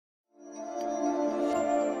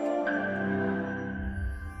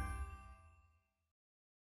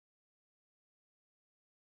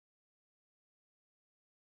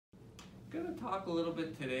going to talk a little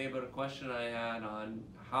bit today about a question I had on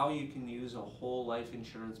how you can use a whole life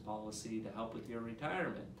insurance policy to help with your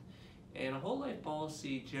retirement. And a whole life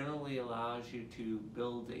policy generally allows you to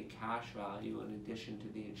build a cash value in addition to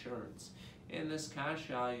the insurance. And this cash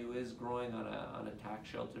value is growing on a tax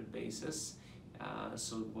sheltered basis.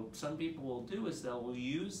 So what some people will do is they'll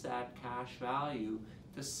use that cash value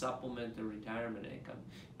to supplement their retirement income.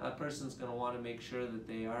 That person's going to want to make sure that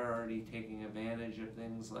they are already taking advantage of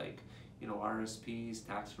things like, RSPs,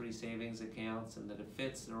 tax-free savings accounts, and that it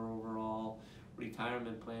fits their overall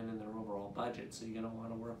retirement plan and their overall budget. So you're going to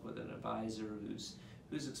want to work with an advisor who's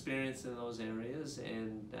experienced in those areas,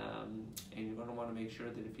 and you're going to want to make sure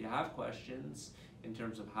that if you have questions in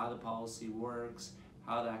terms of how the policy works,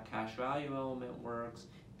 how that cash value element works,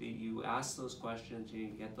 that you ask those questions and you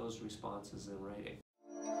get those responses in writing.